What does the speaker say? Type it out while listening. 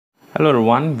Hello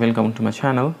everyone, welcome to my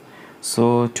channel.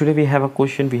 So today we have a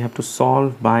question we have to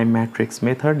solve by matrix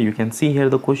method. You can see here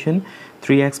the question: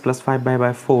 3x plus 5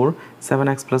 by 4,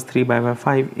 7x plus 3 by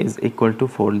 5 is equal to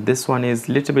 4. This one is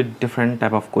little bit different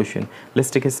type of question.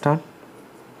 Let's take a start.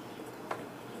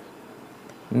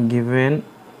 Given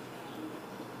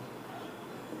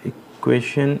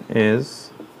equation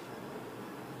is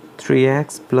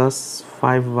 3x plus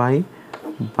 5y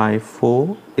by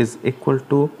 4 is equal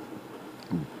to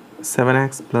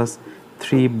 7x plus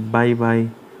 3 by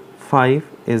 5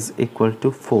 is equal to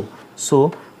 4.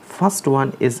 So first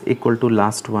one is equal to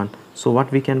last one. So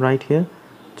what we can write here: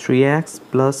 3x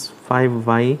plus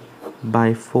 5y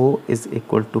by 4 is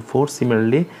equal to 4.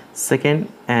 Similarly, second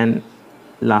and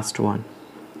last one,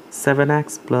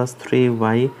 7x plus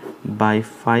 3y by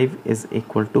 5 is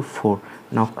equal to 4.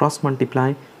 Now cross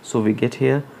multiply, so we get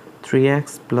here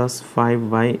 3x plus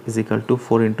 5y is equal to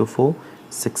 4 into 4,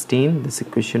 16, this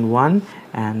equation 1,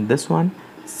 and this one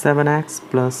 7x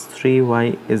plus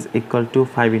 3y is equal to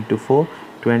 5 into 4,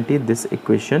 20, this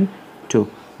equation 2.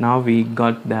 Now we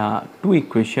got the two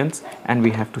equations and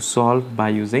we have to solve by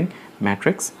using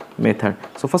matrix method.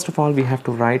 So first of all we have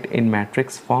to write in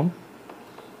matrix form.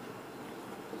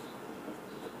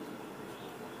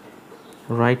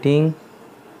 Writing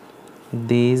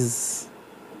these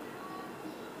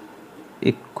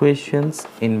equations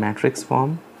in matrix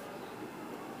form.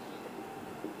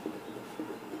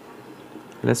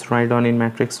 Let's write down in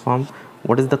matrix form.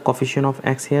 What is the coefficient of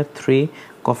x here? 3.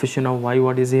 Coefficient of y,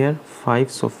 what is here?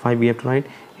 5. So 5 we have to write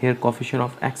here. Coefficient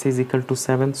of x is equal to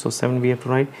 7, so 7 we have to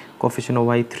write. Coefficient of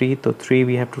y 3, so 3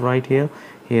 we have to write here.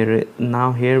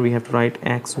 Now here we have to write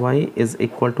xy is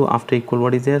equal to, after equal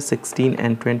what is here? 16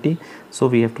 and 20, so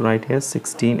we have to write here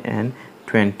 16 and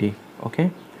 20.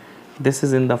 Okay, this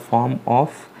is in the form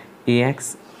of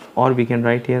ax, or we can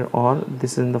write here, or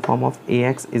this is in the form of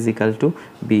ax is equal to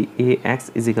b.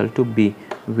 Ax is equal to b,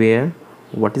 where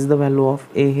what is the value of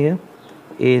a here?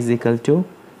 A is equal to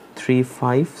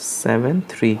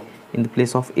 3573. In the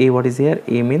place of a, what is here?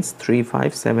 A means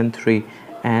 3573,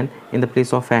 and in the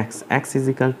place of x is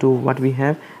equal to what we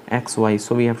have? Xy,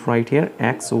 so we have to write here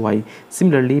xy.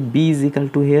 Similarly, b is equal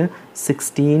to here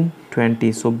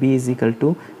 1620, so b is equal to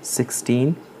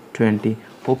 1620.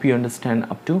 Hope you understand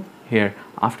up to here.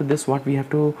 After this, what we have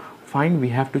to find? We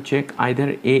have to check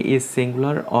either a is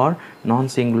singular or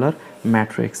non-singular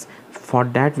matrix. For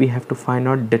that we have to find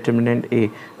out determinant a.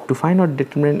 To find out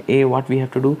determinant a, what we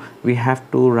have to do? We have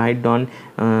to write down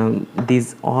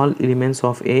these all elements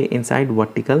of a inside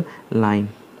vertical line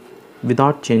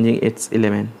without changing its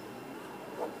element.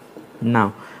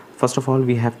 Now first of all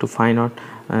we have to find out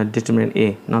determinant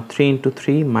a. Now 3 into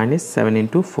 3 minus 7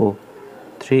 into 4,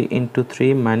 3 into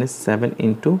 3 minus 7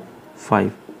 into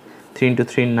 5, 3 into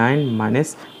 3 9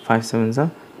 minus 5 7s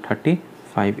are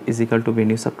 35 is equal to, when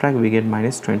you subtract we get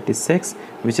minus 26,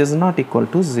 which is not equal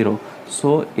to 0,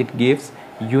 so it gives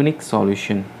unique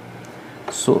solution.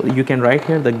 So you can write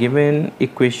here the given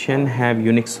equation have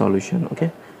unique solution.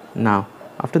 Okay, now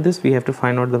after this we have to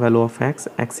find out the value of x.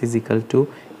 X is equal to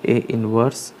a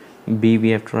inverse b.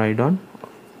 We have to write on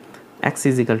x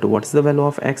is equal to, what is the value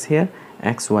of x here?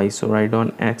 Xy, so write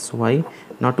on xy.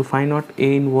 Now to find out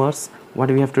a inverse, what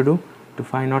do we have to do? To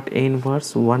find out a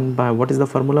inverse, 1 by, what is the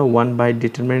formula? 1 by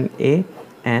determinant a,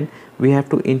 and we have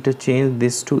to interchange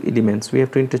these two elements. We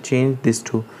have to interchange these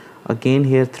two. Again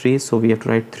here 3, so we have to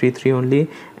write 3 only,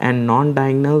 and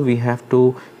non-diagonal we have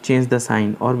to change the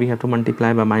sign, or we have to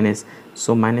multiply by minus.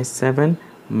 So minus 7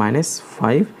 minus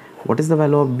 5, what is the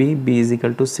value of b? B is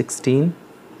equal to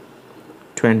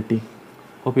 1620.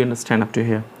 Hope you understand up to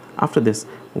here. After this,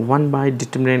 1 by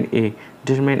determinant a.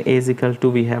 Determinant a is equal to,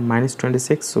 we have minus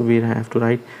 26, so we have to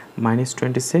write minus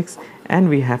 26, and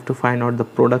we have to find out the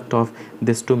product of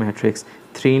these two matrix.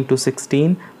 3 into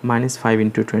 16 minus 5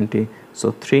 into 20,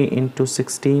 so 3 into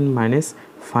 16 minus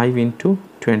 5 into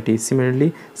 20.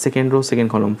 Similarly, second row second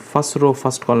column, first row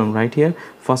first column right here,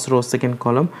 first row second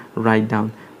column write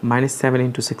down. Minus 7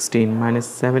 into 16, minus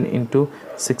 7 into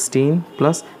 16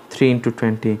 plus 3 into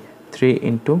 20, 3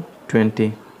 into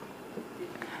 20.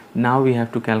 Now we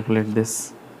have to calculate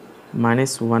this.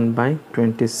 Minus 1 by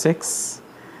 26,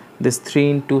 this 3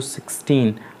 into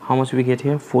 16, how much we get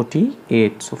here?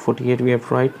 48, so 48 we have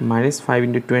to write. Minus 5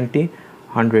 into 20,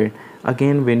 100.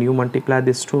 Again when you multiply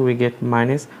this two we get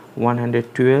minus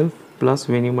 112, plus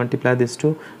when you multiply this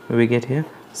two we get here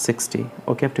 60.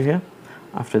 Okay, up to here.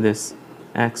 After this,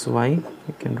 xy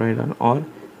you can write on, or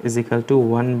is equal to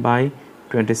 1 by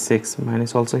 26,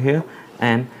 minus also here,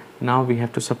 and now we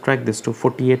have to subtract this to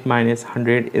 48 minus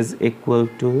 100 is equal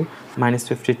to minus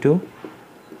 52,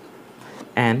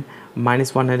 and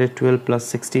minus 112 plus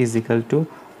 60 is equal to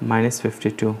minus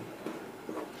 52.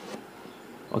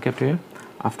 Okay, up to here.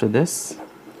 After this,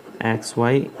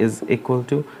 xy is equal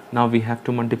to, now we have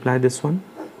to multiply this one,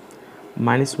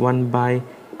 minus 1 by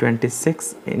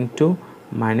 26 into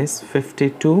minus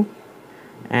 52,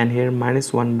 and here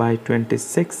minus 1 by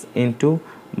 26 into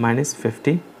minus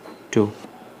 52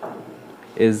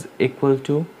 is equal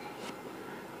to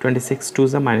 26 2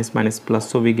 is a minus minus plus,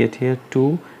 so we get here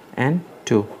 2 and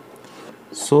 2.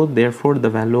 So therefore the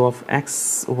value of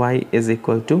xy is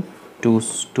equal to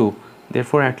 2.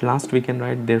 Therefore at last we can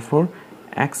write, therefore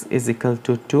x is equal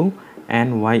to 2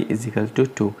 and y is equal to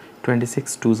 2.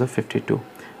 26 2 is a 52,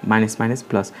 minus minus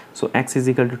plus, so x is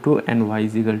equal to 2 and y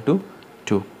is equal to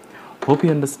 2. Hope you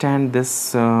understand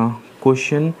this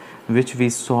question which we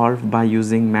solved by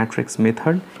using matrix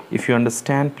method. If you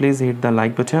understand, please hit the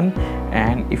like button,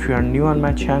 and if you are new on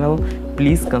my channel,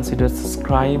 please consider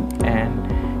subscribe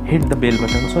and hit the bell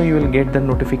button so you will get the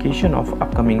notification of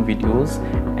upcoming videos,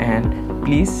 and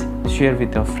please share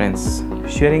with your friends.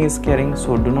 Sharing is caring,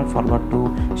 so do not forget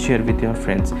to share with your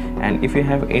friends. And if you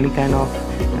have any kind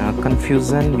of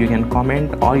confusion, you can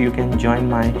comment or you can join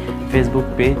my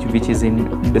Facebook page which is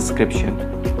in description.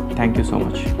 Thank you so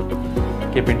much.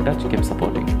 Keep in touch, keep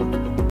supporting.